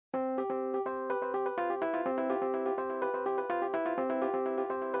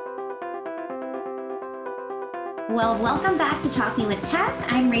Well, welcome back to Talking with Tech.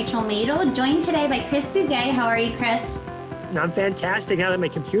 I'm Rachel Madel, joined today by Chris Bugay. How are you, Chris? I'm fantastic. Now that my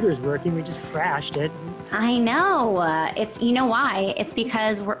computer's working, we just crashed it. I know. You know why? It's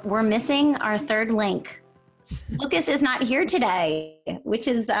because we're missing our third link. Lucas is not here today, which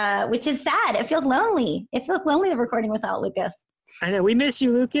is sad. It feels lonely. It feels lonely the recording without Lucas. I know. We miss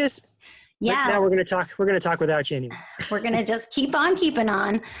you, Lucas. Yeah. But now we're going to talk without you anyway. We're going to just keep on keeping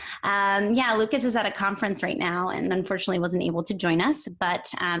on. Lucas is at a conference right now and unfortunately wasn't able to join us,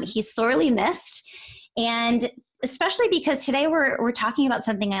 but he's sorely missed. And especially because today we're talking about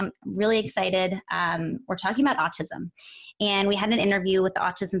something I'm really excited. We're talking about autism. And we had an interview with the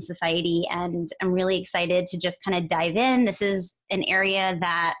Autism Society, and I'm really excited to just kind of dive in. This is an area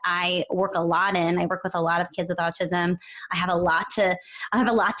that I work a lot in. I work with a lot of kids with autism. I have a lot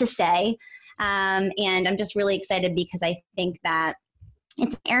to say. And I'm just really excited because I think that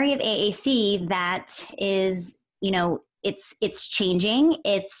it's an area of AAC that is, it's changing.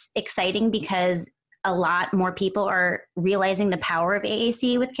 It's exciting because a lot more people are realizing the power of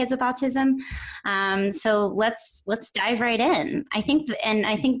AAC with kids with autism. So let's dive right in. I think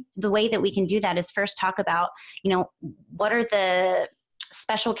the way that we can do that is first talk about, what are the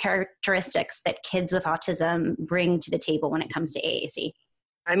special characteristics that kids with autism bring to the table when it comes to AAC.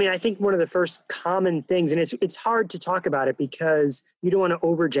 I mean, I think one of the first common things, and it's hard to talk about it because you don't want to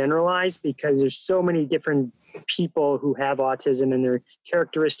overgeneralize because there's so many different people who have autism and their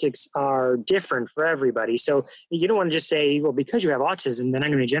characteristics are different for everybody. So you don't want to just say, well, because you have autism, then I'm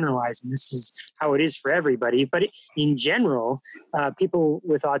going to generalize and this is how it is for everybody. But in general, people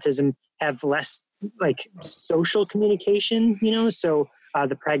with autism have less social communication, so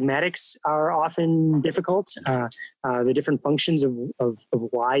the pragmatics are often difficult. The different functions of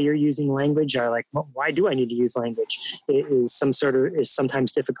why you're using language are why do I need to use language? It is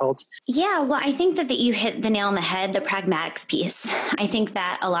sometimes difficult. Yeah, well, I think that you hit the nail on the head, the pragmatics piece. I think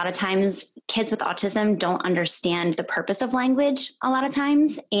that a lot of times kids with autism don't understand the purpose of language a lot of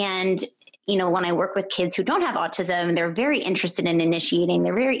times. And when I work with kids who don't have autism, they're very interested in initiating,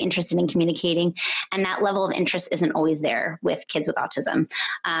 they're very interested in communicating, and that level of interest isn't always there with kids with autism.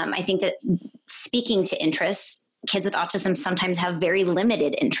 I think that speaking to interests, kids with autism sometimes have very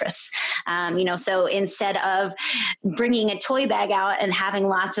limited interests. So instead of bringing a toy bag out and having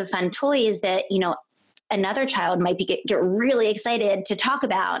lots of fun toys that, another child might get really excited to talk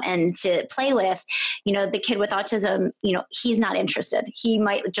about and to play with, the kid with autism, he's not interested. He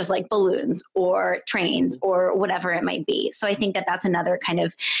might just like balloons or trains or whatever it might be. So I think that that's another kind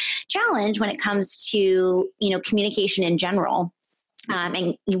of challenge when it comes to, communication in general.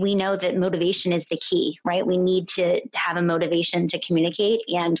 And we know that motivation is the key, right? We need to have a motivation to communicate.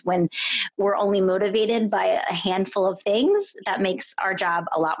 And when we're only motivated by a handful of things, that makes our job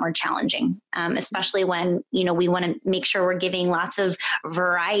a lot more challenging, especially when, we want to make sure we're giving lots of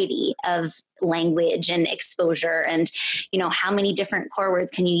variety of language and exposure and, how many different core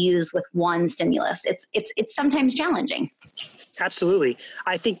words can you use with one stimulus? It's sometimes challenging. Absolutely.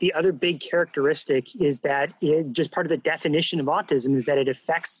 I think the other big characteristic is that just part of the definition of autism is that it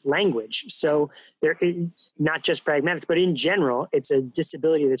affects language. So there, not just pragmatics, but in general, it's a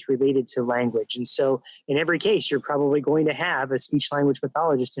disability that's related to language. And so in every case, you're probably going to have a speech language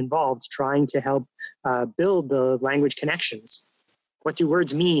pathologist involved trying to help build the language connections. What do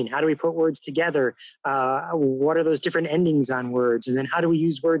words mean? How do we put words together? What are those different endings on words? And then how do we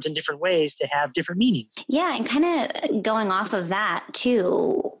use words in different ways to have different meanings? Yeah, and kind of going off of that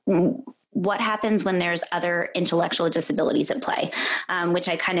too, what happens when there's other intellectual disabilities at play, which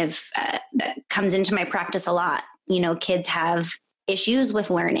I kind of, that comes into my practice a lot. Kids have issues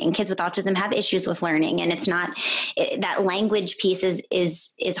with learning. Kids with autism have issues with learning, and it's not that language piece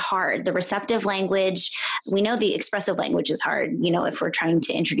is hard. The receptive language, we know the expressive language is hard, if we're trying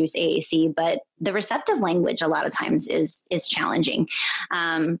to introduce AAC, but the receptive language a lot of times is challenging.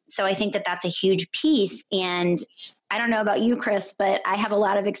 So I think that that's a huge piece. And I don't know about you, Chris, but I have a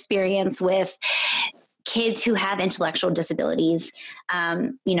lot of experience with kids who have intellectual disabilities. A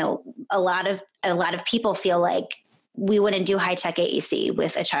lot of people feel like we wouldn't do high-tech AAC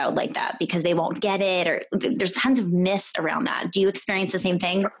with a child like that because they won't get it, or there's tons of myths around that. Do you experience the same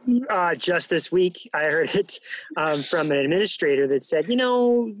thing? Just this week, I heard it from an administrator that said,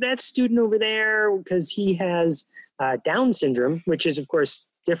 that student over there, because he has Down syndrome, which is, of course,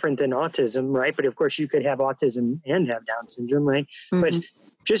 different than autism, right? But of course, you could have autism and have Down syndrome, right? Mm-hmm. But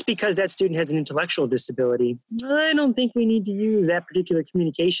just because that student has an intellectual disability, I don't think we need to use that particular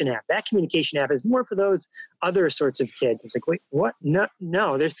communication app. That communication app is more for those other sorts of kids. It's like, wait, what? No,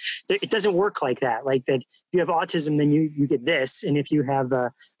 it doesn't work like that. Like that, if you have autism, then you get this. And if you have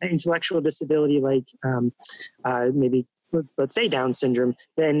an intellectual disability, like maybe let's say Down syndrome,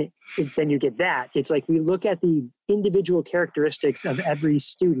 then you get that. It's like we look at the individual characteristics of every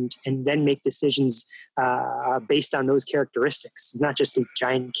student and then make decisions based on those characteristics. It's not just these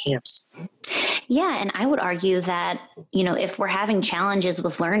giant camps. Yeah. And I would argue that, if we're having challenges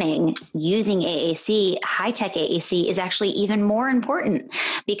with learning, using AAC, high-tech AAC is actually even more important,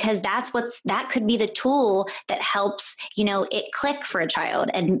 because that could be the tool that helps, it click for a child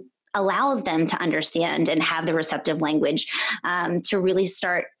and allows them to understand and have the receptive language to really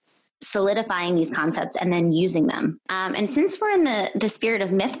start solidifying these concepts and then using them. And since we're in the spirit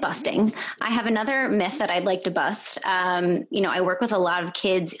of myth busting, I have another myth that I'd like to bust. I work with a lot of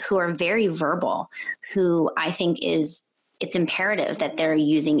kids who are very verbal, who I think it's imperative that they're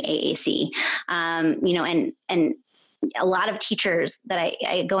using AAC. And a lot of teachers that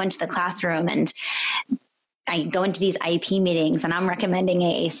I go into the classroom and I go into these IEP meetings and I'm recommending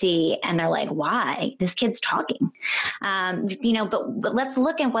AAC and they're like, why? This kid's talking. But let's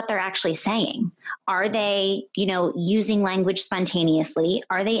look at what they're actually saying. Are they, using language spontaneously?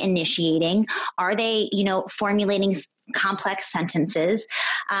 Are they initiating? Are they, formulating complex sentences?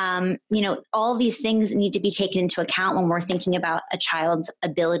 All these things need to be taken into account when we're thinking about a child's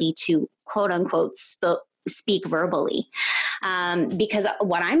ability to quote unquote speak verbally. Because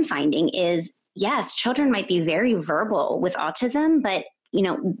what I'm finding is, yes, children might be very verbal with autism, but,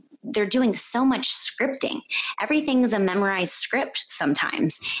 they're doing so much scripting. Everything is a memorized script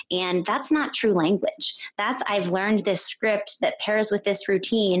sometimes. And that's not true language. I've learned this script that pairs with this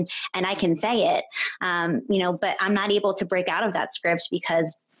routine and I can say it, but I'm not able to break out of that script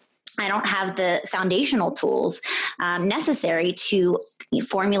because I don't have the foundational tools necessary to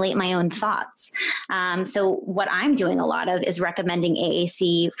formulate my own thoughts. So what I'm doing a lot of is recommending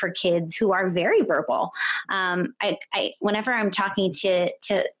AAC for kids who are very verbal. Whenever I'm talking to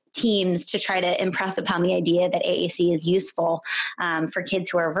teams to try to impress upon the idea that AAC is useful for kids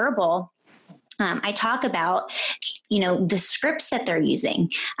who are verbal, I talk about the scripts that they're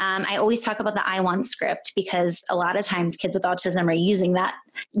using. I always talk about the I want script because a lot of times kids with autism are using that.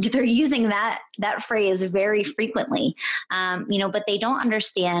 They're using that phrase very frequently, but they don't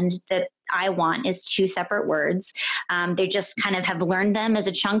understand that I want is two separate words. They just kind of have learned them as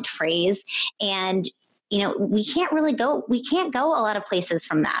a chunked phrase. And we can't go a lot of places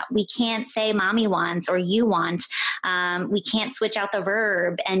from that. We can't say mommy wants or you want. We can't switch out the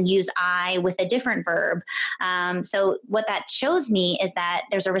verb and use I with a different verb. So what that shows me is that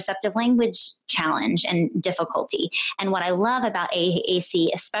there's a receptive language challenge and difficulty. And what I love about AAC,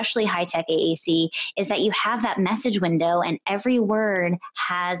 especially high-tech AAC, is that you have that message window and every word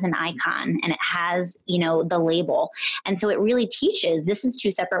has an icon and it has, the label. And so it really teaches this is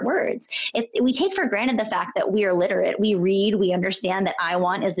two separate words. We take for granted the fact that we are literate. We read, we understand that I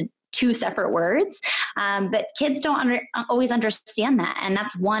want is two separate words, but kids don't always understand that. And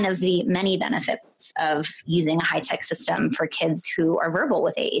that's one of the many benefits of using a high-tech system for kids who are verbal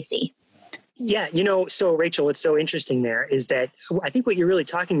with AAC. Yeah, so Rachel, what's so interesting there is that I think what you're really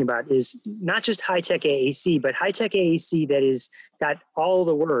talking about is not just high-tech AAC, but high-tech AAC that is got all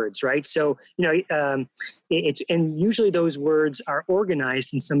the words, right? So, and usually those words are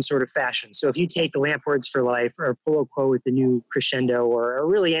organized in some sort of fashion. So if you take the Lamp Words for Life or Polo Quo with the new crescendo or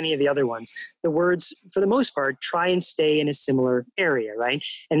really any of the other ones, the words, for the most part, try and stay in a similar area, right?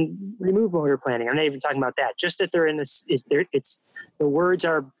 And remove motor planning. I'm not even talking about that. Just that they're in this, the words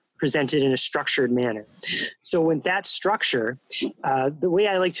are presented in a structured manner. So with that structure, the way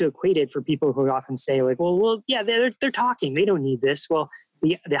I like to equate it for people who often say like, well, yeah, they're talking, they don't need this. Well,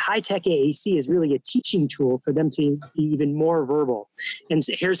 the high-tech AAC is really a teaching tool for them to be even more verbal. And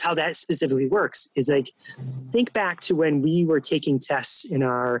so here's how that specifically works is like, think back to when we were taking tests in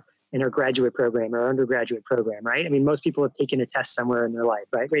our graduate program or undergraduate program, right? I mean, most people have taken a test somewhere in their life,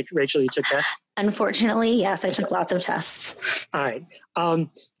 right? Rachel, you took tests? Unfortunately, yes, I took lots of tests. All right.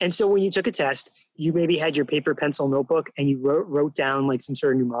 And so when you took a test, you maybe had your paper, pencil, notebook, and you wrote down like some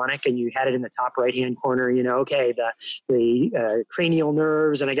sort of mnemonic, and you had it in the top right-hand corner, okay, the cranial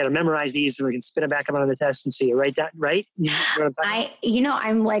nerves, and I got to memorize these so we can spit it back up on the test. And so you write that, right?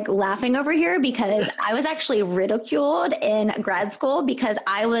 I'm like laughing over here because I was actually ridiculed in grad school because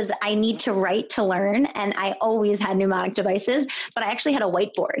I need to write to learn, and I always had mnemonic devices, but I actually had a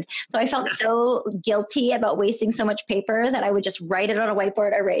whiteboard. So I felt so guilty about wasting so much paper that I would just write it on a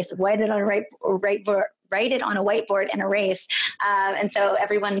whiteboard, erase, write it on a whiteboard, write it on a whiteboard and erase. And so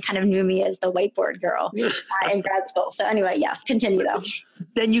everyone kind of knew me as the whiteboard girl in grad school. So anyway, yes, continue though.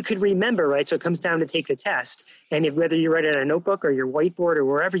 Then you could remember, right? So it comes down to take the test. And whether you write it on a notebook or your whiteboard or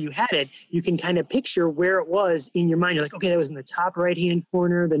wherever you had it, you can kind of picture where it was in your mind. You're like, okay, that was in the top right-hand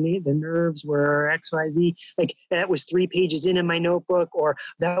corner. The nerves were X, Y, Z. Like that was 3 pages in my notebook, or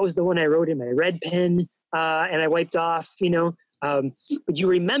that was the one I wrote in my red pen and I wiped off, but you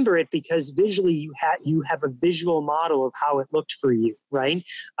remember it because visually you have a visual model of how it looked for you, right?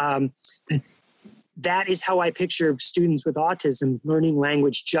 That is how I picture students with autism learning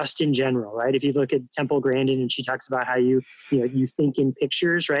language just in general, right? If you look at Temple Grandin and she talks about how you think in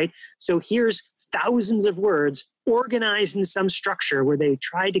pictures, right? So here's thousands of words organized in some structure where they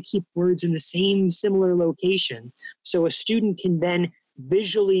try to keep words in the same similar location. So a student can then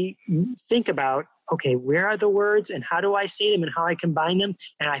visually think about, okay, where are the words and how do I say them and how I combine them?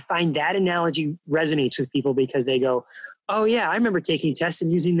 And I find that analogy resonates with people because they go, oh yeah, I remember taking tests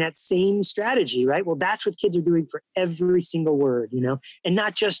and using that same strategy, right? Well, that's what kids are doing for every single word, and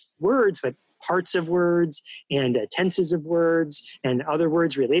not just words, but parts of words and tenses of words and other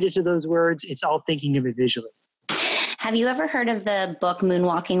words related to those words. It's all thinking of it visually. Have you ever heard of the book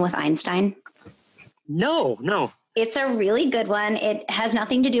Moonwalking with Einstein? No. It's a really good one. It has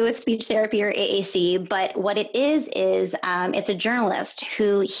nothing to do with speech therapy or AAC, but what it is it's a journalist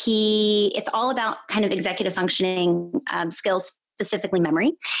who it's all about kind of executive functioning skills, specifically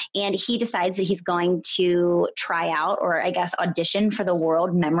memory. And he decides that he's going to try out, or I guess audition for the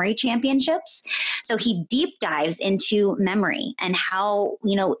World Memory Championships. So he deep dives into memory and how,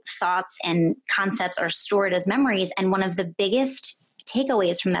 thoughts and concepts are stored as memories. And one of the biggest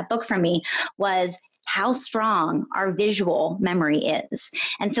takeaways from that book for me was how strong our visual memory is.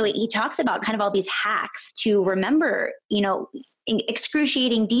 And so he talks about kind of all these hacks to remember,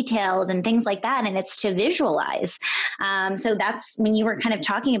 excruciating details and things like that. And it's to visualize. So that's when you were kind of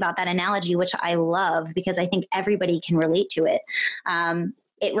talking about that analogy, which I love because I think everybody can relate to it.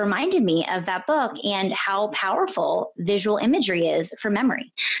 It reminded me of that book and how powerful visual imagery is for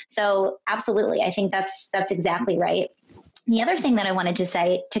memory. So absolutely. I think that's exactly right. The other thing that I wanted to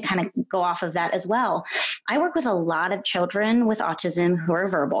say to kind of go off of that as well, I work with a lot of children with autism who are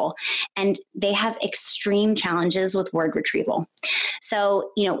verbal, and they have extreme challenges with word retrieval.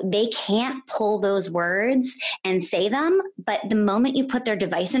 So, they can't pull those words and say them, but the moment you put their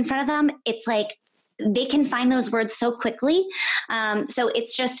device in front of them, it's like they can find those words so quickly. So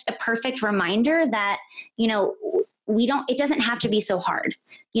it's just a perfect reminder that, it doesn't have to be so hard.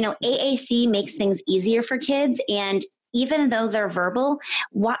 AAC makes things easier for kids, and even though they're verbal,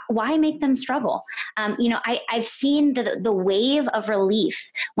 why make them struggle? I've seen the wave of relief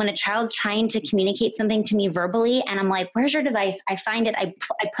when a child's trying to communicate something to me verbally, and I'm like, where's your device? I find it, I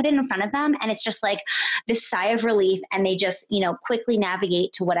put it in front of them, and it's just like this sigh of relief, and they just, quickly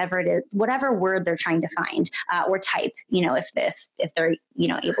navigate to whatever it is, whatever word they're trying to find or type, if they're,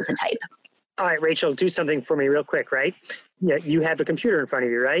 able to type. All right, Rachel, do something for me real quick, right? Yeah, you have a computer in front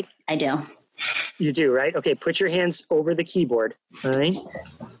of you, right? I do. You do, right? Okay, put your hands over the keyboard, all right?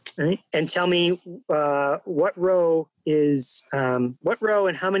 And tell me what row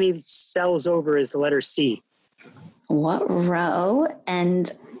and how many cells over is the letter C? What row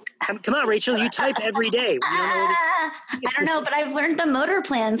and... Come on, Rachel, you type every day. I don't know, but I've learned the motor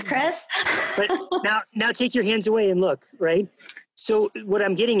plans, Chris. But now take your hands away and look, right? So what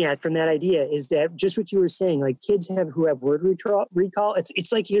I'm getting at from that idea is that just what you were saying, like kids who have word recall,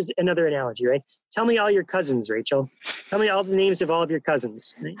 it's like, here's another analogy, right? Tell me all your cousins, Rachel. Tell me all the names of all of your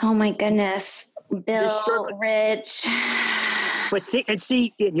cousins. Right? Oh my goodness. Bill, Rich. But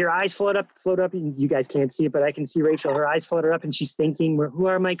see, your eyes float up. You guys can't see it, but I can see Rachel. Her eyes floated up and she's thinking, who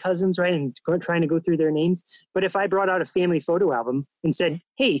are my cousins, right? And trying to go through their names. But if I brought out a family photo album and said,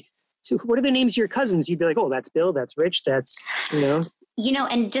 hey, so what are the names of your cousins? You'd be like, oh, that's Bill, that's Rich, that's,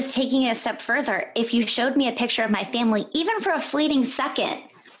 and just taking it a step further, if you showed me a picture of my family, even for a fleeting second,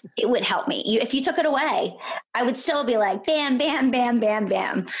 it would help me. If you took it away, I would still be like, bam, bam, bam, bam,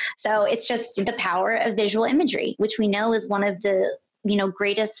 bam. So it's just the power of visual imagery, which we know is one of the,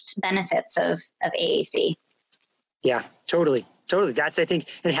 greatest benefits of AAC. Yeah, totally. That's, I think,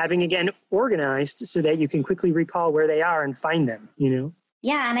 and having, again, organized so that you can quickly recall where they are and find them,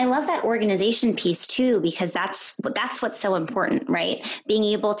 Yeah. And I love that organization piece too, because that's what's so important, right? Being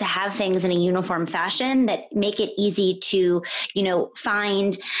able to have things in a uniform fashion that make it easy to,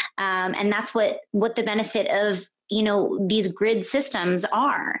 find. And that's what the benefit of, these grid systems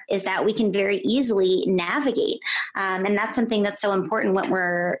is that we can very easily navigate. And that's something that's so important when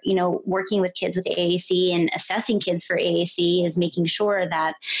we're, working with kids with AAC and assessing kids for AAC, is making sure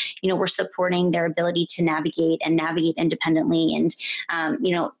that, we're supporting their ability to navigate independently, and,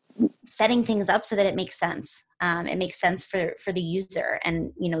 setting things up so that it makes sense. It makes sense for the user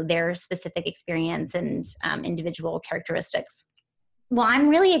and, their specific experience and individual characteristics. Well, I'm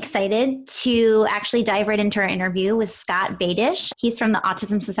really excited to actually dive right into our interview with Scott Badesch. He's from the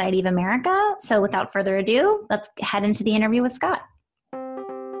Autism Society of America. So without further ado, let's head into the interview with Scott.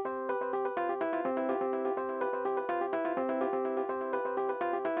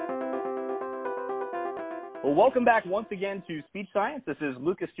 Well, welcome back once again to Speech Science. This is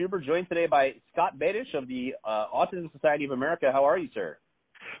Lucas Huber, joined today by Scott Badesch of the Autism Society of America. How are you, sir?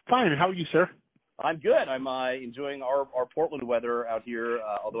 Fine. How are you, sir? I'm good. I'm enjoying our Portland weather out here,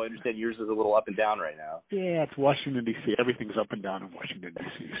 although I understand yours is a little up and down right now. Yeah, it's Washington, D.C. Everything's up and down in Washington,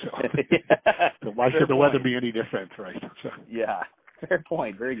 D.C. So, so why should the weather be any different, right? So. Yeah, fair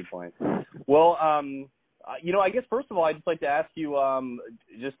point. Very good point. Well, I guess first of all, I'd just like to ask you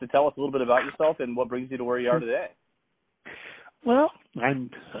just to tell us a little bit about yourself and what brings you to where you are today. Well, I'm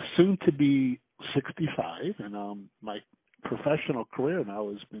soon to be 65, and my professional career now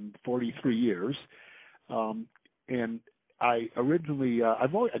has been 43 years. And I originally, I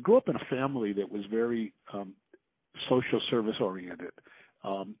grew up in a family that was very social service oriented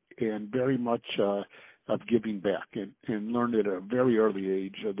and very much of giving back, and learned at a very early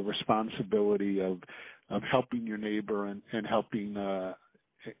age the responsibility of helping your neighbor and helping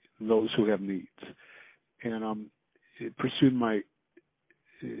those who have needs. And pursued my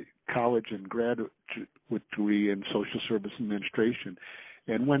college and graduate degree in social service administration,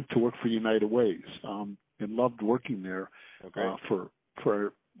 and went to work for United Ways, and loved working there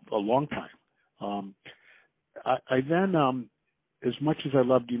for a long time. I then, as much as I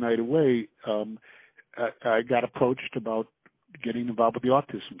loved United Way, I got approached about getting involved with the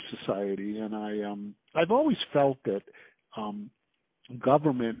Autism Society, and I've always felt that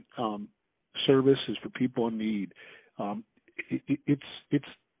government services for people in need,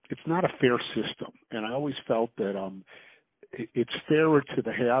 it's not a fair system, and I always felt that it's fairer to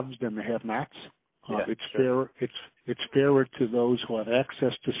the haves than the have-nots. It's fairer to those who have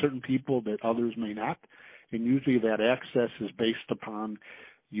access to certain people that others may not, and usually that access is based upon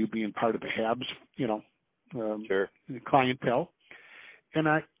you being part of the haves, clientele. And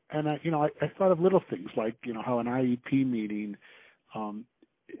I thought of little things like how an IEP meeting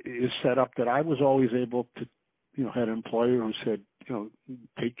is set up, that I was always able to had an employer who said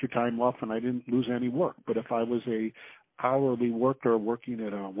take your time off, and I didn't lose any work. But if I was a hourly worker working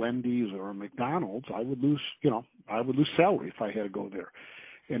at a Wendy's or a McDonald's, I would lose salary if I had to go there,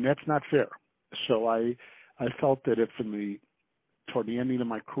 and that's not fair. So I felt that toward the ending of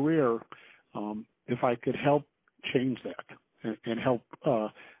my career, if I could help change that and help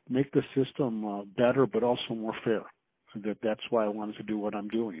make the system better, but also more fair, that's why I wanted to do what I'm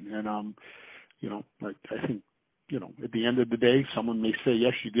doing. And I think at the end of the day, someone may say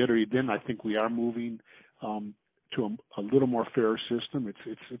yes, you did or you didn't. I think we are moving to a little more fair system.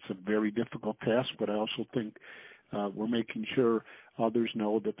 It's a very difficult task, but I also think we're making sure others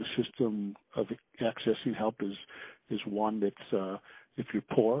know that the system of accessing help is one that's if you're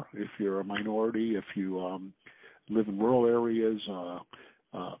poor, if you're a minority, if you live in rural areas,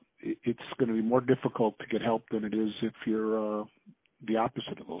 it's going to be more difficult to get help than it is if you're the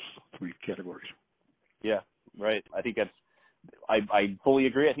opposite of those three categories. Yeah, right. I think I fully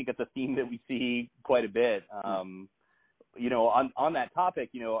agree. I think that's a theme that we see quite a bit. On that topic,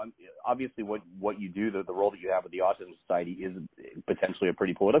 obviously what you do, the role that you have with the Autism Society is potentially a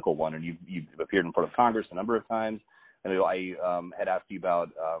pretty political one, and you've appeared in front of Congress a number of times. I had asked you about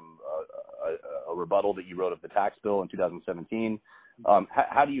a rebuttal that you wrote of the tax bill in 2017.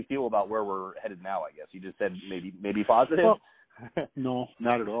 How do you feel about where we're headed now? I guess you just said maybe positive. Well, no,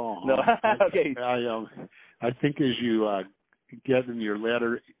 not at all. No, okay. I think as you get in your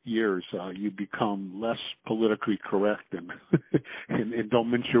latter years, you become less politically correct and don't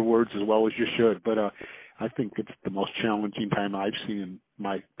mince your words as well as you should. But I think it's the most challenging time I've seen in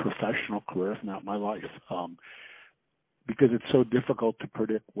my professional career, if not my life, because it's so difficult to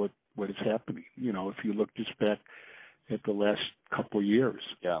predict what is happening. If you look just back at the last couple of years.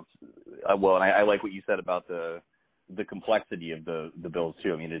 Yeah. Well, and I like what you said about the complexity of the bills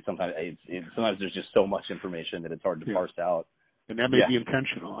too. I mean, sometimes there's just so much information that it's hard to parse out. And that may be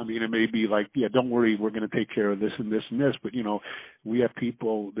intentional. I mean, it may be like, don't worry, we're going to take care of this and this and this. But, we have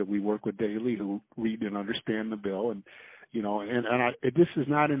people that we work with daily who read and understand the bill. And, This is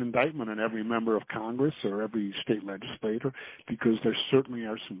not an indictment on every member of Congress or every state legislator, because there certainly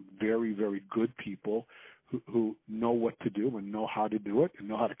are some very, very good people who know what to do and know how to do it and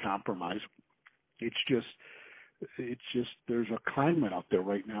know how to compromise. It's just there's a climate out there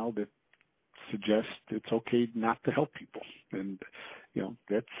right now that suggests it's okay not to help people, and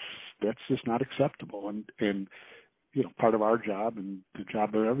that's just not acceptable. And part of our job and the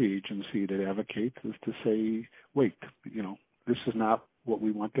job of every agency that advocates is to say, wait, this is not what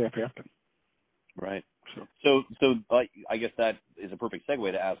we want to have happen. Right. So I guess that is a perfect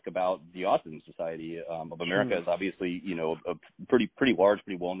segue to ask about the Autism Society of America. Is obviously, a pretty large,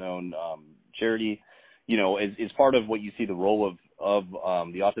 pretty well-known charity. Is part of what you see the role of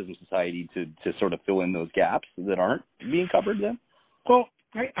the Autism Society to sort of fill in those gaps that aren't being covered then? Well,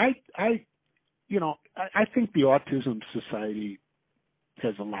 I think the Autism Society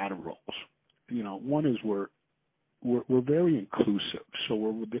has a lot of roles. One is we're very inclusive. So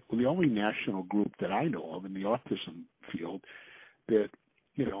we're the only national group that I know of in the autism field that,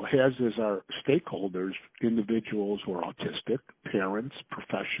 has as our stakeholders individuals who are autistic, parents,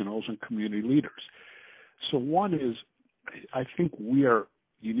 professionals, and community leaders. So one is, I think we are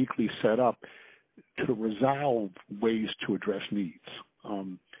uniquely set up to resolve ways to address needs,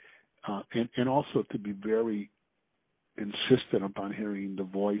 and also to be very insistent upon hearing the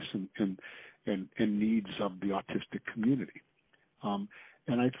voice and needs of the autistic community. And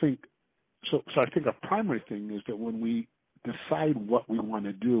I think so I think a primary thing is that when we decide what we want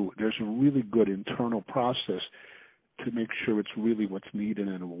to do, there's a really good internal process to make sure it's really what's needed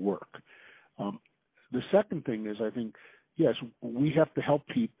and it will work. The second thing is, I think, yes, we have to help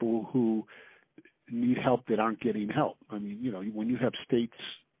people who need help that aren't getting help. I mean, when you have states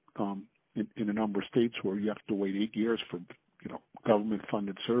in a number of states where you have to wait 8 years for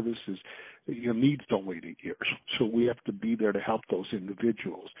government-funded services, needs don't wait 8 years. So we have to be there to help those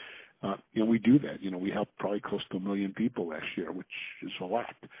individuals. We do that. We helped probably close to 1 million people last year, which is a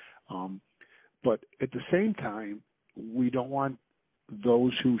lot. But at the same time, we don't want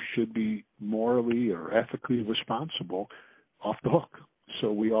those who should be morally or ethically responsible off the hook.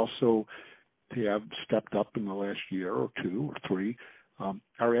 So we also have stepped up in the last year or 2 or 3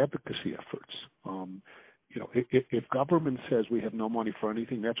 our advocacy efforts. If government says we have no money for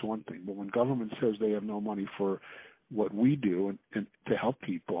anything, that's one thing. But when government says they have no money for what we do and to help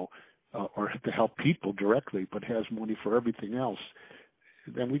people or to help people directly, but has money for everything else,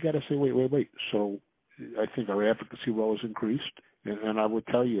 then we got to say, wait. So I think our advocacy role has increased, and I would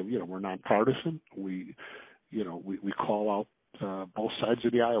tell you, we're nonpartisan. We call out both sides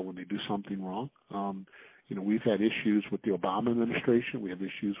of the aisle when they do something wrong. We've had issues with the Obama administration. We have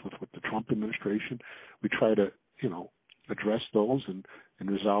issues with the Trump administration. We try to, address those and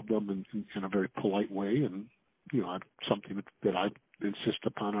resolve them in a very polite way. And, something that I insist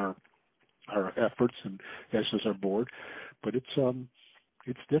upon our efforts, and as does our board. But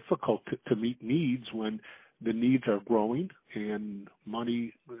it's difficult to meet needs when the needs are growing and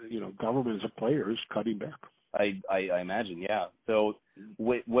money, government as a player is cutting back. I imagine, yeah. So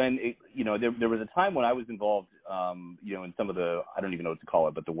when there was a time when I was involved, in some of the, I don't even know what to call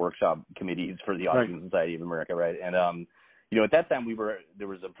it, but the workshop committees for the Autism Society of America, right? And at that time there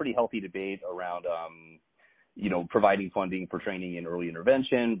was a pretty healthy debate around providing funding for training in early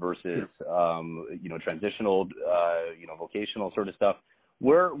intervention versus transitional, vocational sort of stuff.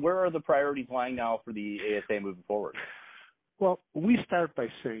 Where are the priorities lying now for the ASA moving forward? Well, we start by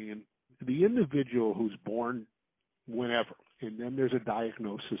saying the individual who's born whenever, and then there's a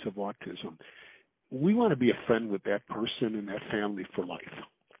diagnosis of autism, we want to be a friend with that person and that family for life.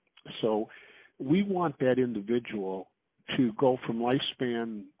 So we want that individual to go from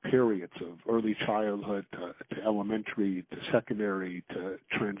lifespan periods of early childhood to elementary to secondary to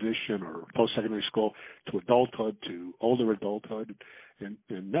transition or post-secondary school to adulthood to older adulthood and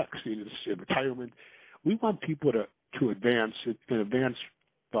next in retirement. We want people to advance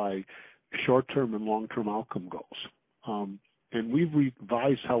by short-term and long-term outcome goals. And we've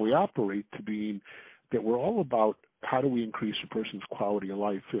revised how we operate to being that we're all about how do we increase a person's quality of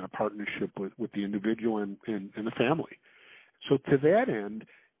life in a partnership with the individual and the family. So to that end,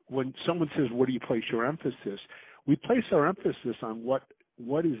 when someone says, where do you place your emphasis? We place our emphasis on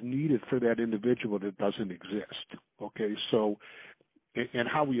what is needed for that individual that doesn't exist. Okay, so and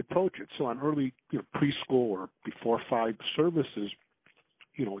how we approach it. So on early preschool or before 5 services,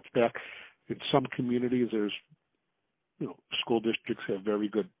 it's back in some communities. There's school districts have very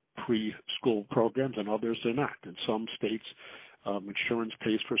good preschool programs, and others they're not. In some states, insurance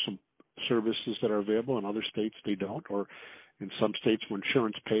pays for some services that are available. In other states, they don't. Or In some states where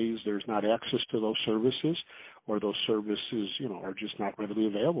insurance pays, there's not access to those services, or those services, are just not readily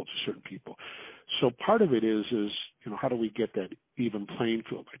available to certain people. So part of it is how do we get that even playing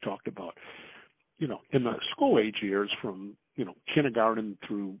field I talked about? In the school age years from, kindergarten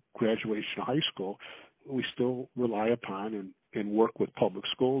through graduation of high school, we still rely upon and work with public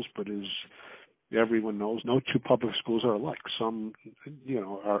schools, but as everyone knows, no two public schools are alike. Some,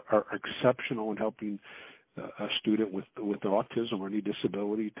 are exceptional in helping a student with autism or any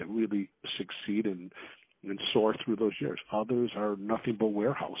disability to really succeed and soar through those years. Others are nothing but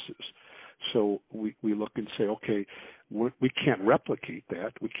warehouses. So we look and say, okay, we can't replicate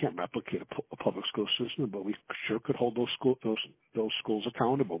that. We can't replicate a public school system, but we sure could hold those schools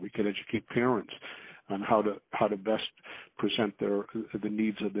accountable. We could educate parents on how to best present the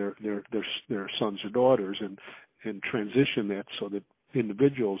needs of their sons or daughters and transition that so that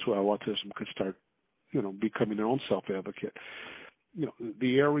individuals who have autism could start, becoming their own self-advocate.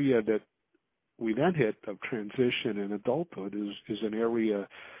 The area that we then hit of transition and adulthood is an area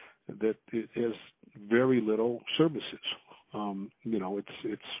that it has very little services.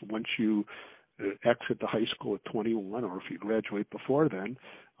 It's once you exit the high school at 21, or if you graduate before then,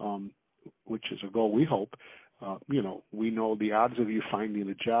 which is a goal we hope, we know the odds of you finding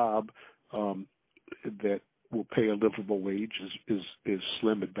a job that will pay a livable wage is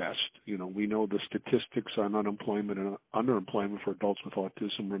slim at best. We know the statistics on unemployment and underemployment for adults with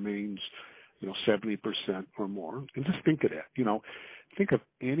autism remains 70% or more. And just think of that. Think of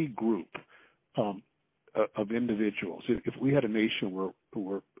any group of individuals. If we had a nation where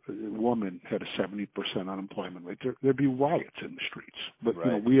a woman had a 70% unemployment rate, there'd be riots in the streets. But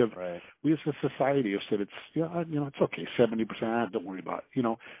we as a society have said it's okay, 70%. Don't worry about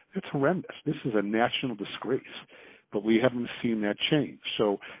it. That's horrendous. This is a national disgrace. But we haven't seen that change.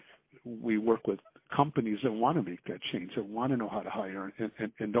 So we work with companies that want to make that change, that want to know how to hire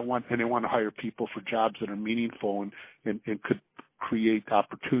and they want to hire people for jobs that are meaningful and could create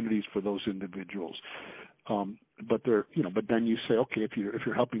opportunities for those individuals. But then you say, okay, if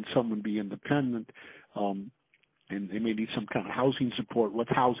you're helping someone be independent, and they may need some kind of housing support,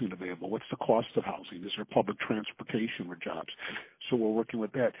 what's housing available? What's the cost of housing? Is there public transportation or jobs? So we're working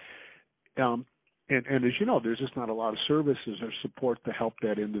with that. And as you know, there's just not a lot of services or support to help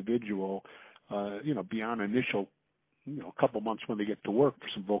that individual, beyond initial, couple months when they get to work for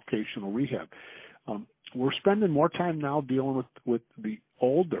some vocational rehab. We're spending more time now dealing with the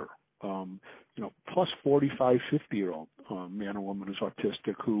older, plus 45, 50-year-old man or woman who's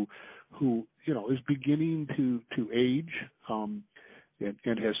autistic who is beginning to age and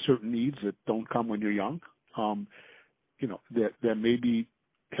has certain needs that don't come when you're young, that maybe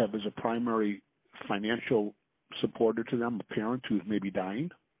have as a primary financial supporter to them a parent who's maybe dying.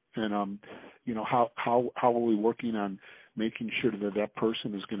 And, how are we working on making sure that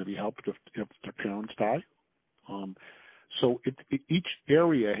person is going to be helped if their parents die? So each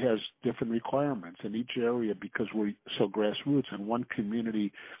area has different requirements, and each area, because we're so grassroots, and one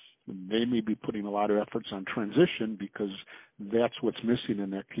community, they may be putting a lot of efforts on transition because that's what's missing in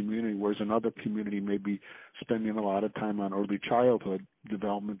that community, whereas another community may be spending a lot of time on early childhood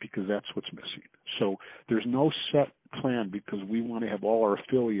development because that's what's missing. So there's no set plan because we want to have all our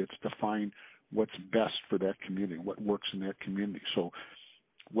affiliates define what's best for that community, what works in that community. So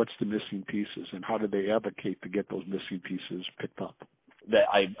what's the missing pieces, and how do they advocate to get those missing pieces picked up? That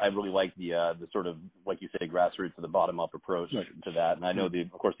I really like the sort of, like you say, grassroots to the bottom up approach to that. And I know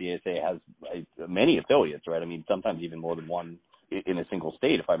of course the ASA has many affiliates, right? I mean, sometimes even more than one in a single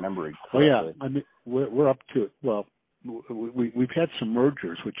state, if I remember it correctly. Oh yeah, I mean we're up to it. Well, we've had some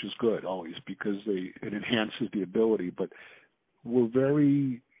mergers, which is good always because it enhances the ability. But we're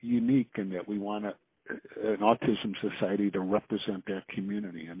very unique in that we want an Autism Society to represent that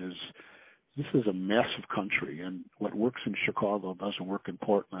community, and this is a massive country, and what works in Chicago doesn't work in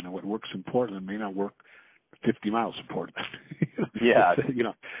Portland, and what works in Portland may not work 50 miles from Portland. Yeah.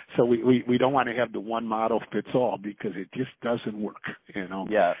 So we don't want to have the one model fits all because it just doesn't work,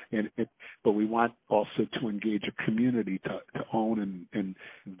 Yeah. But we want also to engage a community to own and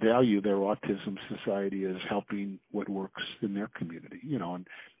value their Autism Society as helping what works in their community, and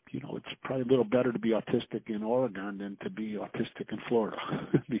it's probably a little better to be autistic in Oregon than to be autistic in Florida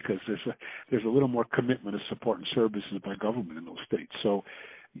because there's a little more commitment of support and services by government in those states. So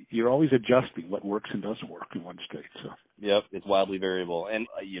you're always adjusting what works and doesn't work in one state. So yep, it's wildly variable, and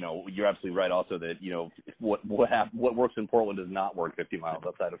you're absolutely right. Also, that what works in Portland does not work 50 miles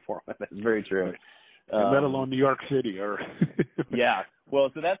outside of Portland. That's very true. Right. Let alone New York City or yeah. Well,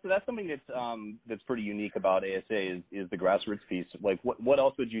 so that's something that's pretty unique about ASA is the grassroots piece. Like, what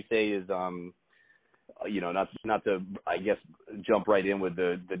else would you say is not to, I guess, jump right in with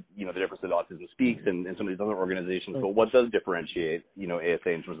the difference that Autism Speaks and some of these other organizations, but what does differentiate, ASA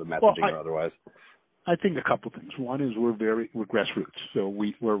in terms of messaging or otherwise? I think a couple things. One is we're grassroots, so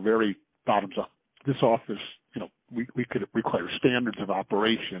we're very bottoms up. This office, we could require standards of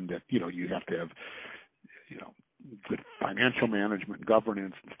operation that, you have to have, good financial management,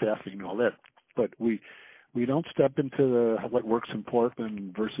 governance, and staffing, and all that. But we don't step into what works in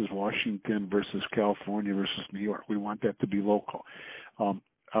Portland versus Washington versus California versus New York. We want that to be local.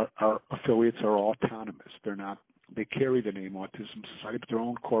 Our affiliates are all autonomous. They carry the name Autism Society, but they're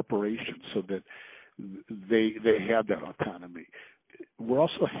own corporations, so that they have that autonomy. We're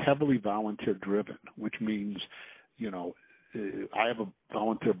also heavily volunteer driven, which means, I have a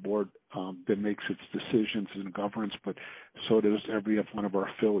volunteer board that makes its decisions and governance, but so does every one of our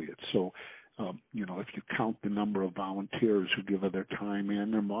affiliates. So, if you count the number of volunteers who give of their time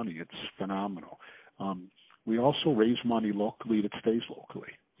and their money, it's phenomenal. We also raise money locally that stays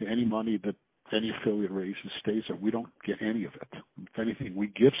locally. Any money that any affiliate raises stays there. We don't get any of it. If anything, we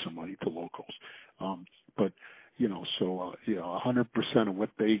give some money to locals. But 100% of what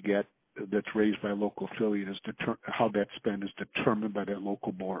they get that's raised by a local affiliate is how that spend is determined by that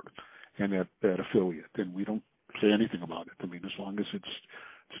local board and that affiliate. And we don't say anything about it. I mean, as long as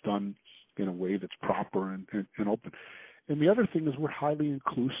it's done in a way that's proper and open. And the other thing is we're highly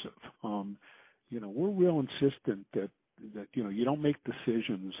inclusive. We're real insistent that you don't make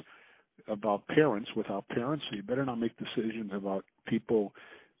decisions about parents without parents, so you better not make decisions about people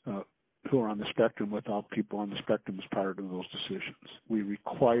who are on the spectrum without people on the spectrum as part of those decisions. We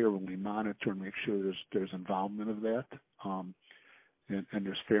require and we monitor and make sure there's involvement of that, and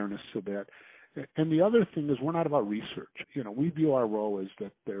there's fairness to that. And the other thing is we're not about research. We view our role as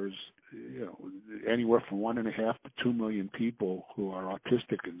that there's anywhere from 1.5 to 2 million people who are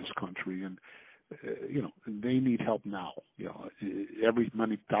autistic in this country, and they need help now. Every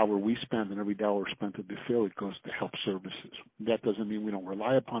dollar we spend and every dollar spent at the affiliate goes to help services. That doesn't mean we don't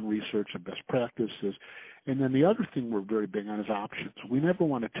rely upon research and best practices. And then the other thing we're very big on is options. We never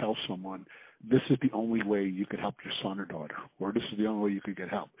want to tell someone this is the only way you could help your son or daughter, or this is the only way you could get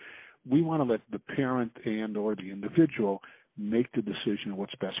help. We want to let the parent and or the individual make the decision of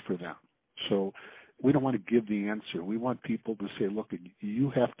what's best for them. So we don't want to give the answer. We want people to say, look, you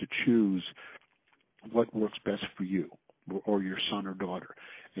have to choose what works best for you or your son or daughter.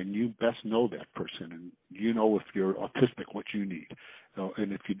 And you best know that person. And you know if you're autistic, what you need.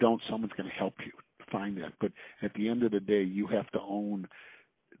 And if you don't, someone's going to help you find that. But at the end of the day, you have to own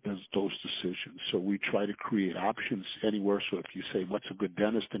those decisions. So we try to create options anywhere. So if you say, what's a good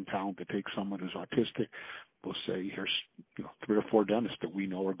dentist in town to take someone who's autistic, we'll say, here's 3 or 4 dentists that we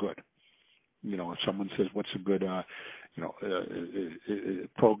know are good. If someone says, what's a good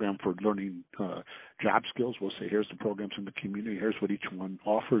program for learning job skills, we'll say, here's the programs in the community, here's what each one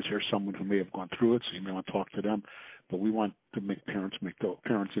offers, here's someone who may have gone through it, so you may want to talk to them. But we want to make parents and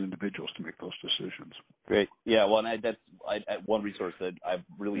individuals to make those decisions. Great. Yeah, well, and one resource that I've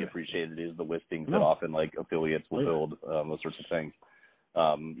really appreciated is the listings that often affiliates will build, those sorts of things.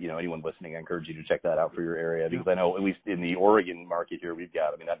 Anyone listening, I encourage you to check that out for your area, because I know at least in the Oregon market here, we've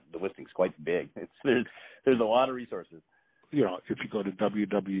got, the listing's quite big. There's a lot of resources. If you go to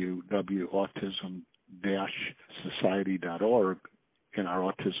www.autism-society.org, in our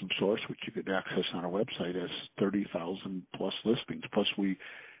autism source, which you could access on our website, has 30,000 plus listings. Plus we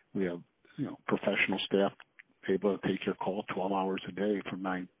have, professional staff able to take your call 12 hours a day from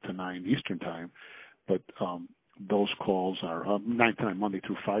 9 to 9 Eastern time. But those calls are 9 to 9 Monday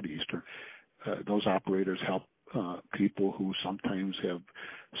through Friday Eastern. Those operators help people who sometimes have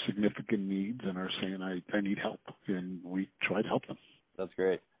significant needs and are saying, I need help, and we try to help them. That's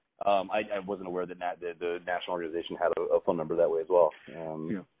great. I wasn't aware that the national organization had a phone number that way as well.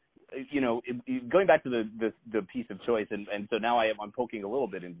 Going back to the piece of choice, and so now I'm poking a little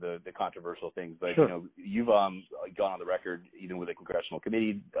bit into the controversial things, but sure. You've gone on the record, even with a congressional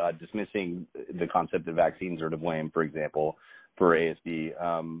committee, dismissing the concept that vaccines are to blame, for example, for ASD. Do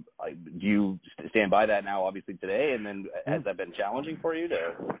you stand by that now, obviously today, and then has that been challenging for you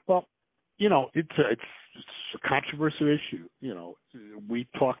to? Well, it's a controversial issue. We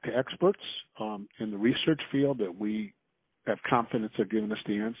talk to experts in the research field that we have confidence are giving us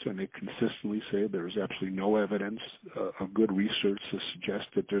the answer, and they consistently say there is absolutely no evidence of good research to suggest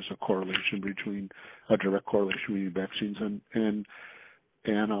that there's a direct correlation between vaccines and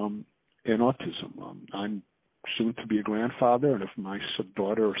autism. I'm soon to be a grandfather, and if my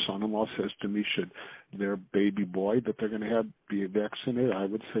daughter or son-in-law says to me, should their baby boy that they're going to be vaccinated, I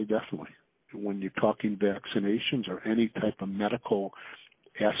would say definitely. When you're talking vaccinations or any type of medical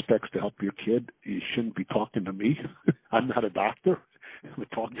aspects to help your kid, you shouldn't be talking to me. I'm not a doctor.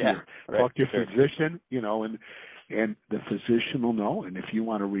 Talk to your physician, and the physician will know. And if you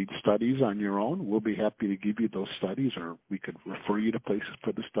want to read studies on your own, we'll be happy to give you those studies, or we could refer you to places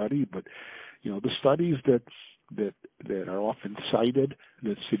for the study. But, the studies that are often cited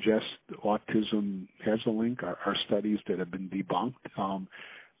that suggest autism has a link are studies that have been debunked,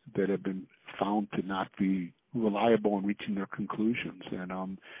 that have been found to not be reliable in reaching their conclusions. And,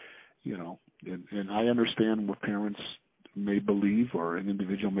 and I understand what parents may believe, or an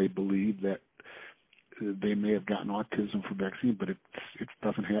individual may believe, that they may have gotten autism from vaccine, but it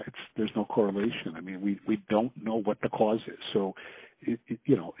doesn't have. There's no correlation. I mean, we don't know what the cause is. So,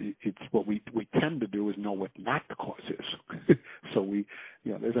 it's what we tend to do is know what not the cause is. So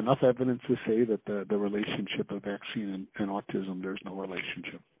there's enough evidence to say that the relationship of vaccine and autism, there's no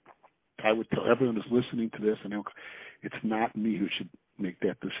relationship. I would tell everyone who's listening to this, and it's not me who should make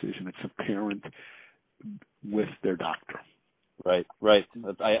that decision. It's a parent with their doctor. Right.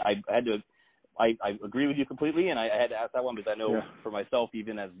 I agree with you completely, and I had to ask that one because I know for myself,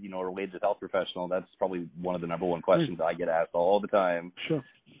 even as a related health professional, that's probably one of the number one questions I get asked all the time. Sure.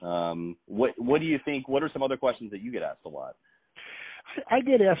 What do you think? What are some other questions that you get asked a lot? I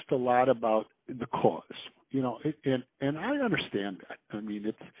get asked a lot about the cause, and I understand that. I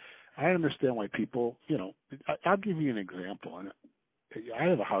mean, I understand why people, I'll give you an example. And I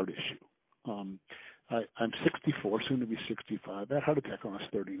have a heart issue. I'm 64, soon to be 65. I had a heart attack when I was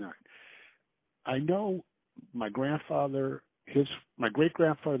 39. I know my grandfather, my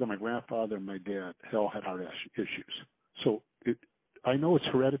great-grandfather, my grandfather, and my dad all had heart issues. So I know it's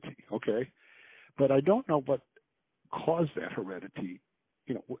heredity, okay? But I don't know what caused that heredity.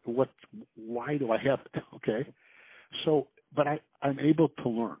 Why do I have it, okay? So, but I'm able to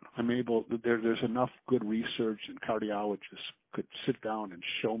learn. There's enough good research, and cardiologists could sit down and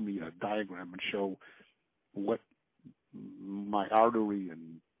show me a diagram and show what my artery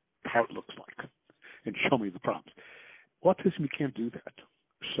and heart looks like, and show me the problems. Autism, you can't do that.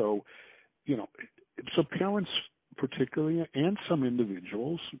 So, so parents particularly, and some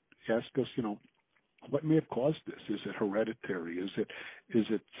individuals ask us, what may have caused this? Is it hereditary? Is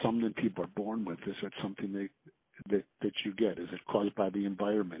it something people are born with? Is it something that you get? Is it caused by the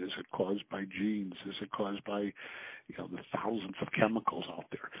environment? Is it caused by genes? Is it caused by, the thousands of chemicals out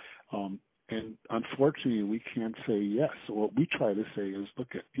there? And unfortunately, we can't say yes. So what we try to say is,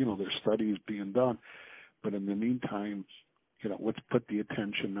 look at, there's studies being done, but in the meantime, let's put the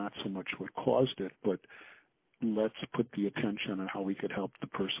attention not so much what caused it, but let's put the attention on how we could help the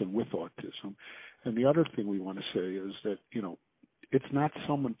person with autism. And the other thing we want to say is that, it's not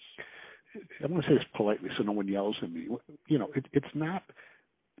someone, I want to say this politely so no one yells at me, it's not,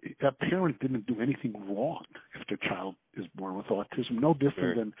 a parent didn't do anything wrong if their child is born with autism, no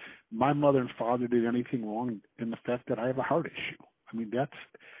different than my mother and father did anything wrong in the fact that I have a heart issue. I mean,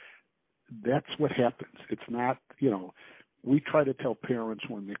 that's what happens. It's not, we try to tell parents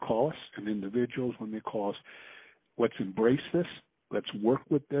when they call us and individuals when they call us, let's embrace this, let's work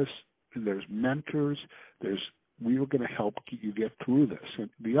with this, and there's mentors, we are going to help you get through this.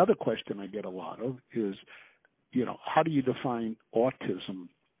 And the other question I get a lot of is, how do you define autism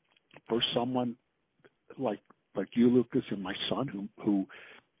for someone like you, Lucas, and my son, who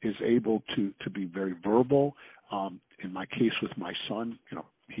is able to be very verbal. In my case with my son,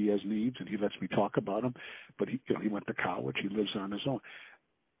 he has needs and he lets me talk about them, but he went to college, he lives on his own.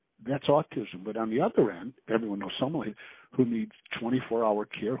 That's autism. But on the other end, everyone knows someone who needs 24-hour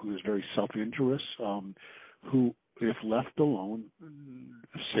care, who is very self-injurious, who, if left alone,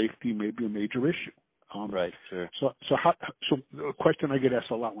 safety may be a major issue. Right. Sure. So the question I get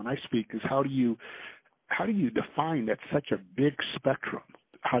asked a lot when I speak is how do you define that such a big spectrum?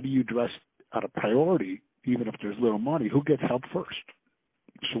 How do you address at a priority, even if there's little money, who gets help first?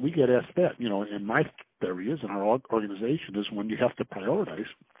 So we get asked that, and my theory is, in our organization, is when you have to prioritize,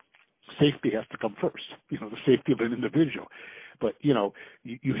 safety has to come first, the safety of an individual. But,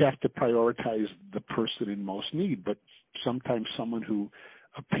 you have to prioritize the person in most need. But sometimes someone who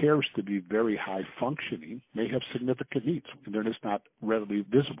appears to be very high functioning may have significant needs, and they're just not readily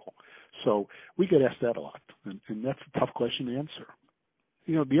visible. So we get asked that a lot, and that's a tough question to answer.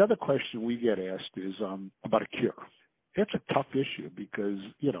 The other question we get asked is about a cure. It's a tough issue because,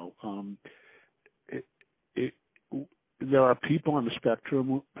 there are people on the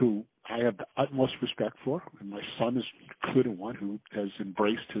spectrum who I have the utmost respect for, and my son is included one who has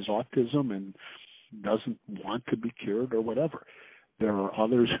embraced his autism and doesn't want to be cured or whatever. There are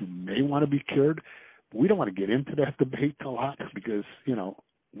others who may want to be cured. We don't want to get into that debate a lot because,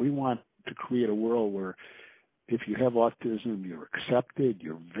 we want to create a world where if you have autism, you're accepted,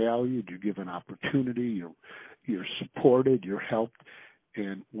 you're valued, you're given opportunity, you're supported, you're helped,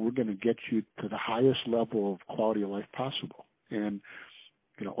 and we're going to get you to the highest level of quality of life possible. And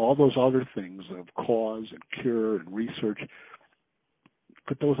all those other things of cause and cure and research,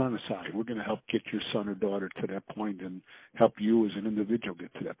 put those on the side. We're going to help get your son or daughter to that point and help you as an individual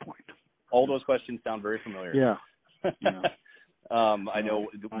get to that point. All those questions sound very familiar. Yeah. I know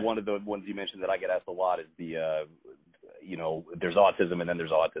one of the ones you mentioned that I get asked a lot is the, there's autism and then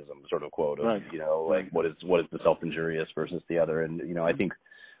there's autism sort of quote of, right. Like what is the self-injurious versus the other. And, I think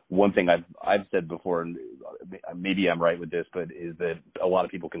one thing I've said before, and maybe I'm right with this, but is that a lot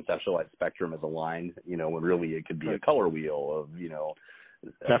of people conceptualize spectrum as a line, when really it could be a color wheel of,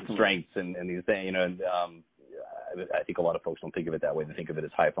 strengths and these things, I think a lot of folks don't think of it that way. They think of it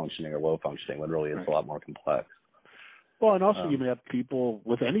as high functioning or low functioning, when really it's a lot more complex. Well, and also you may have people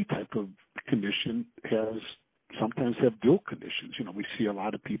with any type of condition sometimes have dual conditions. We see a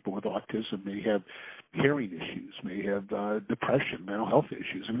lot of people with autism may have hearing issues, may have depression, mental health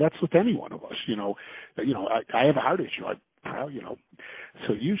issues, and that's with any one of us. I have a heart issue.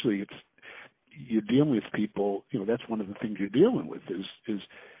 So usually you're dealing with people. That's one of the things you're dealing with is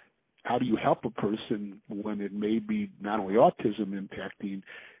how do you help a person when it may be not only autism impacting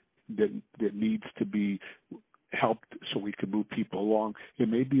that needs to be helped so we can move people along. It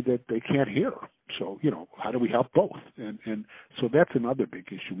may be that they can't hear. So, how do we help both? And so that's another big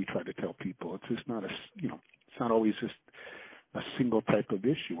issue we try to tell people. It's just not it's not always just a single type of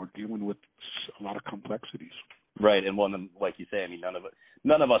issue. We're dealing with a lot of complexities. Right. And one, like you say,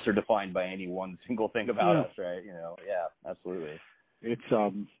 none of us are defined by any one single thing about us, right? Yeah, absolutely.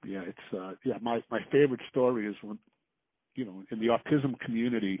 My favorite story is when, in the autism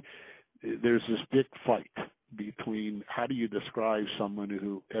community, there's this big fight between how do you describe someone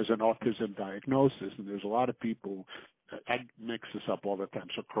who has an autism diagnosis, and there's a lot of people, I mix this up all the time,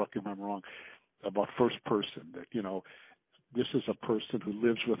 so correct me if I'm wrong, about first person, that, this is a person who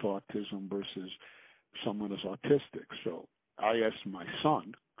lives with autism versus someone who's autistic. So I asked my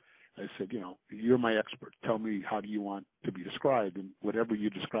son, I said, you're my expert. Tell me, how do you want to be described? And whatever you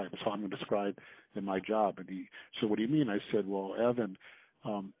describe is how I'm going to describe in my job. And he said, what do you mean? I said, well, Evan,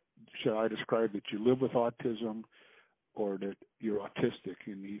 should I describe that you live with autism or that you're autistic?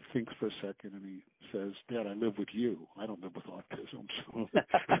 And he thinks for a second and he says, Dad, I live with you. I don't live with autism. So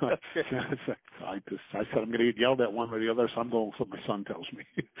I said, I'm going to get yelled at one or the other, so I'm going with what my son tells me.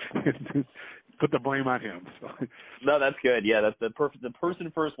 Put the blame on him. So. No, that's good. Yeah, that's the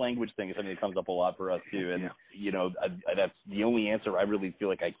person first language thing is something that comes up a lot for us too. And that's the only answer I really feel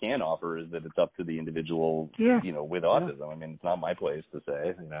like I can offer is that it's up to the individual, with autism. I mean, it's not my place to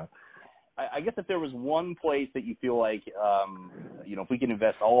say, I guess if there was one place that you feel like, if we can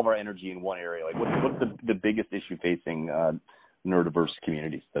invest all of our energy in one area, like what's the biggest issue facing neurodiverse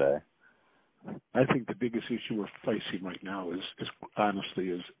communities today? I think the biggest issue we're facing right now is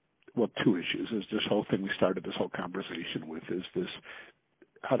honestly two issues. Is this whole thing we started this whole conversation with, is this,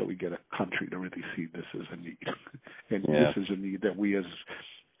 how do we get a country to really see this as a need? And this is a need that we as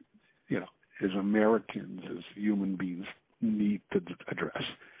Americans, as human beings, need to address.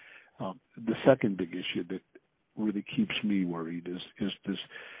 The second big issue that really keeps me worried is this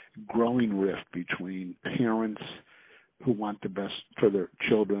growing rift between parents who want the best for their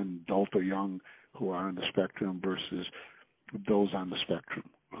children, adult or young, who are on the spectrum versus those on the spectrum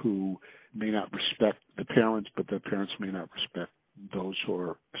who may not respect the parents, but their parents may not respect those who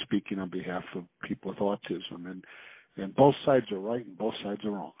are speaking on behalf of people with autism. And both sides are right and both sides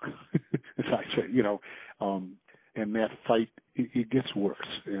are wrong. As I say, and that fight, it gets worse.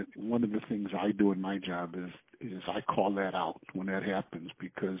 And one of the things I do in my job is I call that out when that happens,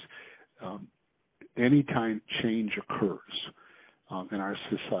 because anytime change occurs in our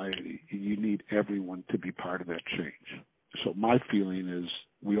society, you need everyone to be part of that change. So my feeling is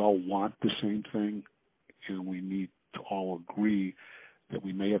we all want the same thing, and we need to all agree that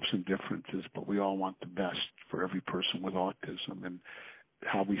we may have some differences, but we all want the best for every person with autism. And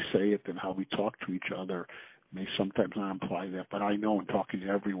how we say it and how we talk to each other may sometimes not imply that, but I know in talking to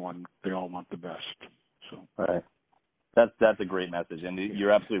everyone, they all want the best. So right, that's a great message, and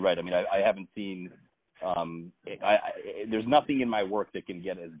you're absolutely right. I mean, I haven't seen. There's nothing in my work that can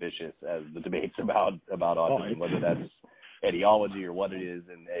get as vicious as the debates about autism, whether that's etiology or what it is,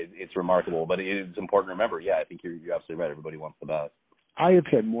 and it's remarkable. But it's important to remember. Yeah, I think you're absolutely right. Everybody wants the best. I have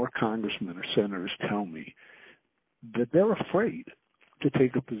had more congressmen or senators tell me that they're afraid to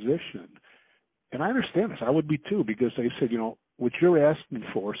take a position. And I understand this. I would be too, because they said, what you're asking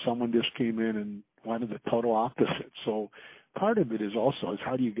for, someone just came in and wanted the total opposite. So part of it is also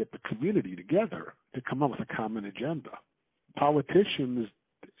how do you get the community together to come up with a common agenda? Politicians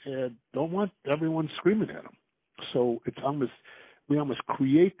don't want everyone screaming at them. So we almost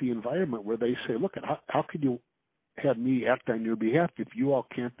create the environment where they say, look, how could you have me act on your behalf if you all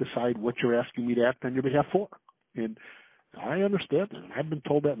can't decide what you're asking me to act on your behalf for? And I understand that. I've been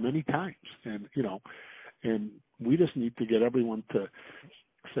told that many times. And, and we just need to get everyone to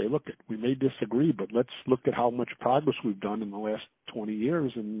say, look, we may disagree, but let's look at how much progress we've done in the last 20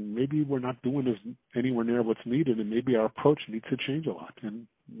 years, and maybe we're not doing anywhere near what's needed, and maybe our approach needs to change a lot. And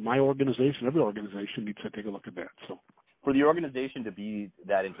my organization, every organization, needs to take a look at that. So, for the organization to be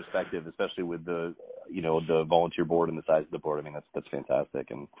that introspective, especially with the volunteer board and the size of the board, I mean, that's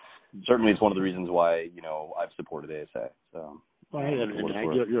fantastic, and certainly it's one of the reasons why I've supported ASA. So, well,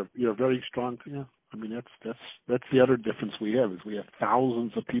 you're very strong. Yeah. I mean, that's the other difference we have is we have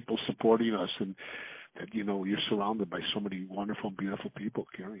thousands of people supporting us, and that, you're surrounded by so many wonderful, beautiful people,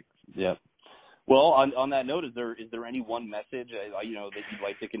 Carrie. Yeah. Well, on that note, is there any one message that you'd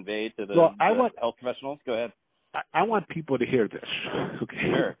like to convey to the health professionals? Go ahead. I want people to hear this. Okay.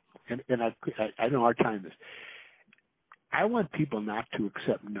 Sure. And I know our time is. I want people not to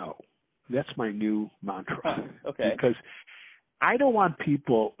accept no. That's my new mantra. Okay. Because I don't want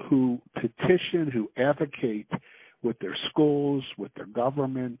people who petition, who advocate with their schools, with their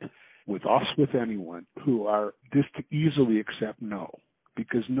government, with us, with anyone, who are just to easily accept no.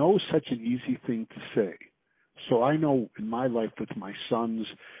 Because no is such an easy thing to say. So I know in my life with my son's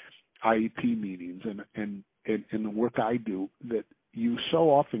IEP meetings and the work I do that you so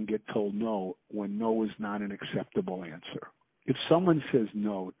often get told no when no is not an acceptable answer. If someone says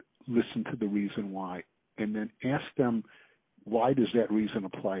no, listen to the reason why, and then ask them, why does that reason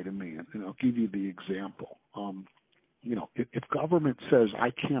apply to me? And I'll give you the example. If government says I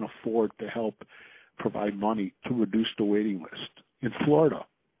can't afford to help provide money to reduce the waiting list, in Florida,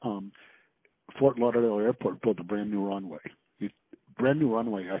 Fort Lauderdale Airport built a brand new runway. Brand new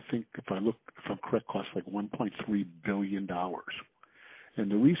runway, I think, if I'm correct, cost like $1.3 billion.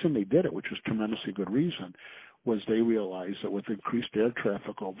 And the reason they did it, which was tremendously good reason, was they realized that with increased air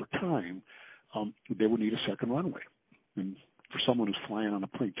traffic over time, they would need a second runway. And for someone who's flying on a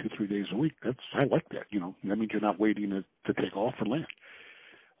plane 2-3 days a week, I like that. That means you're not waiting to take off or land.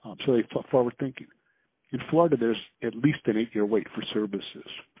 So they thought forward thinking. In Florida, there's at least an 8-year wait for services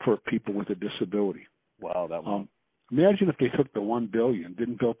for people with a disability. Wow, that one. Imagine if they took the $1 billion,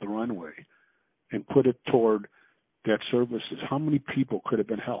 didn't build the runway, and put it toward that services. How many people could have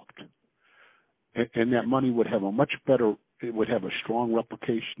been helped? And that money would have it would have a strong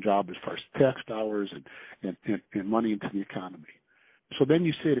replication job as far as tax dollars and money into the economy. So then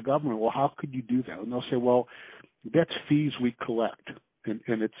you say to government, well, how could you do that? And they'll say, well, that's fees we collect, and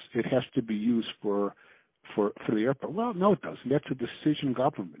it has to be used for the airport. Well, no, it doesn't. That's a decision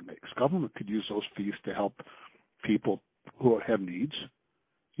government makes. Government could use those fees to help people who have needs.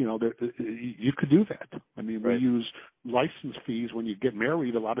 You could do that. I mean, right. We use license fees when you get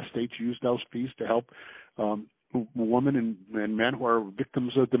married. A lot of states use those fees to help women and men who are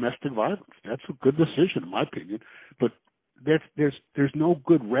victims of domestic violence. That's a good decision, in my opinion. But there's no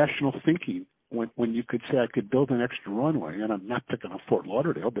good rational thinking when you could say I could build an extra runway. And I'm not picking on Fort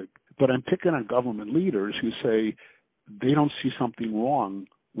Lauderdale, but I'm picking on government leaders who say they don't see something wrong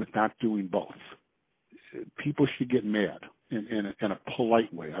with not doing both. People should get mad in a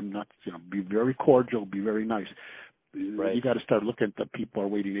polite way. I'm not, be very cordial, be very nice. Right. You got to start looking at the people are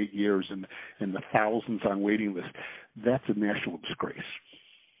waiting 8 years and the thousands on waiting list. That's a national disgrace.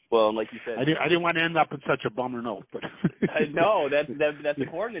 Well, like you said, I didn't want to end up in such a bummer note, but no, that's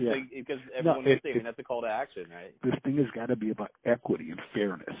important because everyone is saying that's a call to action, right? This thing has got to be about equity and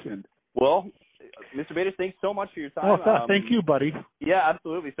fairness. And well, Mr. Badesch, thanks so much for your time. Thank you, buddy. Yeah,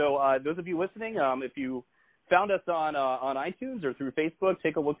 absolutely. So those of you listening, if you found us on iTunes or through Facebook,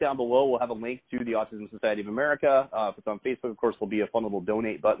 take a look down below. We'll have a link to the Autism Society of America. If it's on Facebook, of course, there'll be a fun little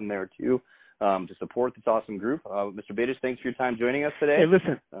donate button there too to support this awesome group. Mr. Badesch, thanks for your time joining us today. Hey,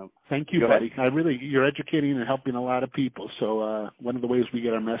 listen, thank you, buddy. Ahead. You're educating and helping a lot of people. So one of the ways we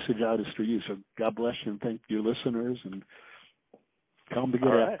get our message out is through you. So God bless you and thank your listeners and tell them to get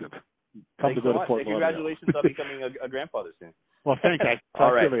active. Thanks so much. Congratulations on becoming a grandfather soon. Well, thank you.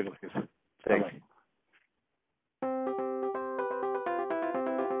 Talk to you later. Thanks. Bye-bye.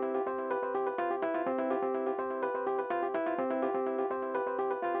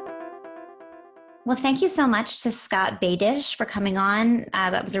 Well, thank you so much to Scott Badesch for coming on.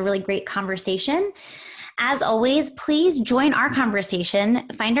 That was a really great conversation. As always, please join our conversation.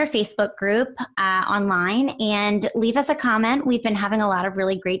 Find our Facebook group online and leave us a comment. We've been having a lot of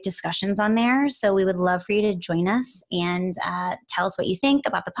really great discussions on there, so we would love for you to join us and tell us what you think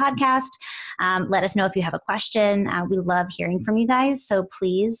about the podcast. Let us know if you have a question. We love hearing from you guys, so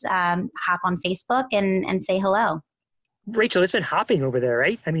please hop on Facebook and say hello. Rachel, it's been hopping over there,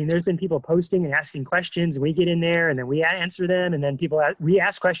 right? I mean, there's been people posting and asking questions. We get in there and then we answer them, and then we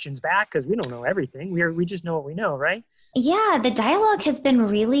ask questions back because we don't know everything. We just know what we know, right? Yeah, the dialogue has been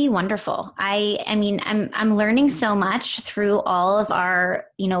really wonderful. I mean, I'm learning so much through all of our,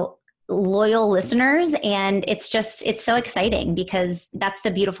 loyal listeners, and it's so exciting because that's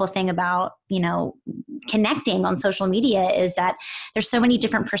the beautiful thing about, connecting on social media is that there's so many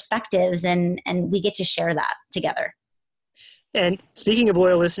different perspectives and we get to share that together. And speaking of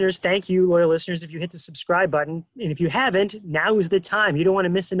loyal listeners, thank you, loyal listeners, if you hit the subscribe button. And if you haven't, now is the time. You don't want to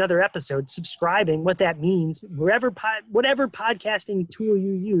miss another episode. Subscribing, what that means, whatever podcasting tool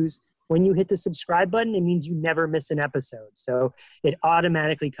you use, when you hit the subscribe button, it means you never miss an episode. So it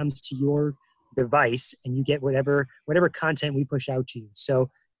automatically comes to your device and you get whatever content we push out to you. So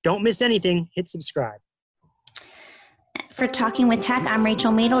don't miss anything. Hit subscribe. For Talking with Tech, I'm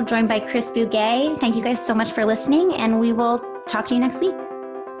Rachel Madel, joined by Chris Bugay. Thank you guys so much for listening, and we will talk to you next week.